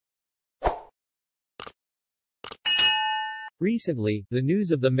Recently, the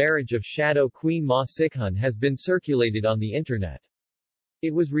news of the marriage of Shadow Queen Ma Sichun has been circulated on the internet.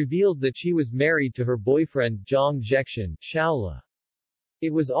 It was revealed that she was married to her boyfriend Zhang Zhexuan, Shaola.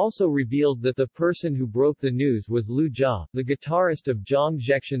 It was also revealed that the person who broke the news was Lu Jia, the guitarist of Zhang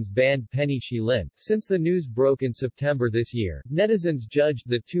Zhexuan's band Penny Shilin. Since the news broke in September this year, netizens judged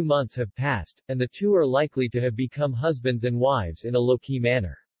that 2 months have passed, and the two are likely to have become husbands and wives in a low-key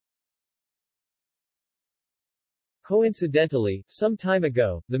manner. Coincidentally, some time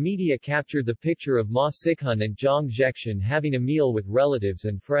ago, the media captured the picture of Ma Sichun and Zhang Zhexuan having a meal with relatives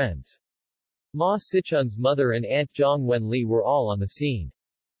and friends. Ma Sichun's mother and aunt Zhang Wenli were all on the scene.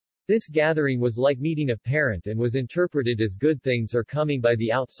 This gathering was like meeting a parent and was interpreted as good things are coming by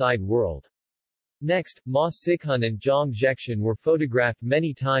the outside world. Next, Ma Sichun and Zhang Zhexuan were photographed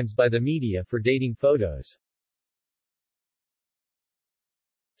many times by the media for dating photos.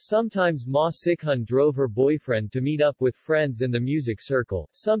 Sometimes Ma Sichun drove her boyfriend to meet up with friends in the music circle.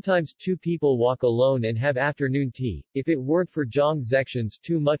 Sometimes two people walk alone and have afternoon tea. If it weren't for Zhang Zhexuan's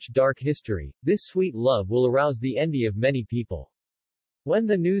too much dark history, this sweet love will arouse the envy of many people. When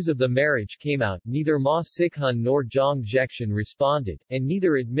the news of the marriage came out, neither Ma Sichun nor Zhang Zhexuan responded, and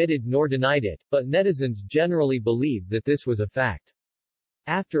neither admitted nor denied it, but netizens generally believed that this was a fact.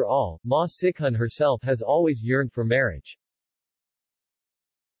 After all, Ma Sichun herself has always yearned for marriage.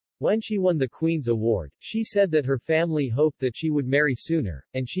 When she won the Queen's Award, she said that her family hoped that she would marry sooner,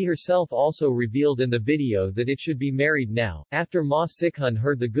 and she herself also revealed in the video that it should be married now. After Ma Sichun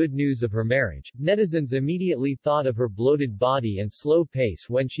heard the good news of her marriage, netizens immediately thought of her bloated body and slow pace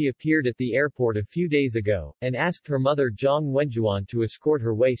when she appeared at the airport a few days ago, and asked her mother Zhang Wenjuan to escort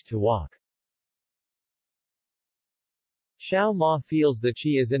her waist to walk. Xiao Ma feels that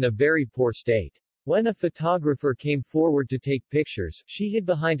she is in a very poor state. When a photographer came forward to take pictures, she hid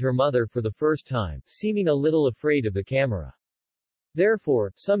behind her mother for the first time, seeming a little afraid of the camera.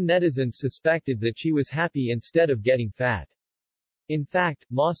 Therefore, some netizens suspected that she was happy instead of getting fat. In fact,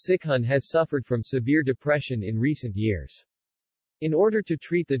 Ma Sichun has suffered from severe depression in recent years. In order to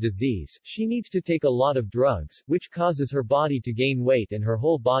treat the disease, she needs to take a lot of drugs, which causes her body to gain weight and her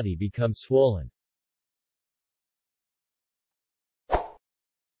whole body becomes swollen.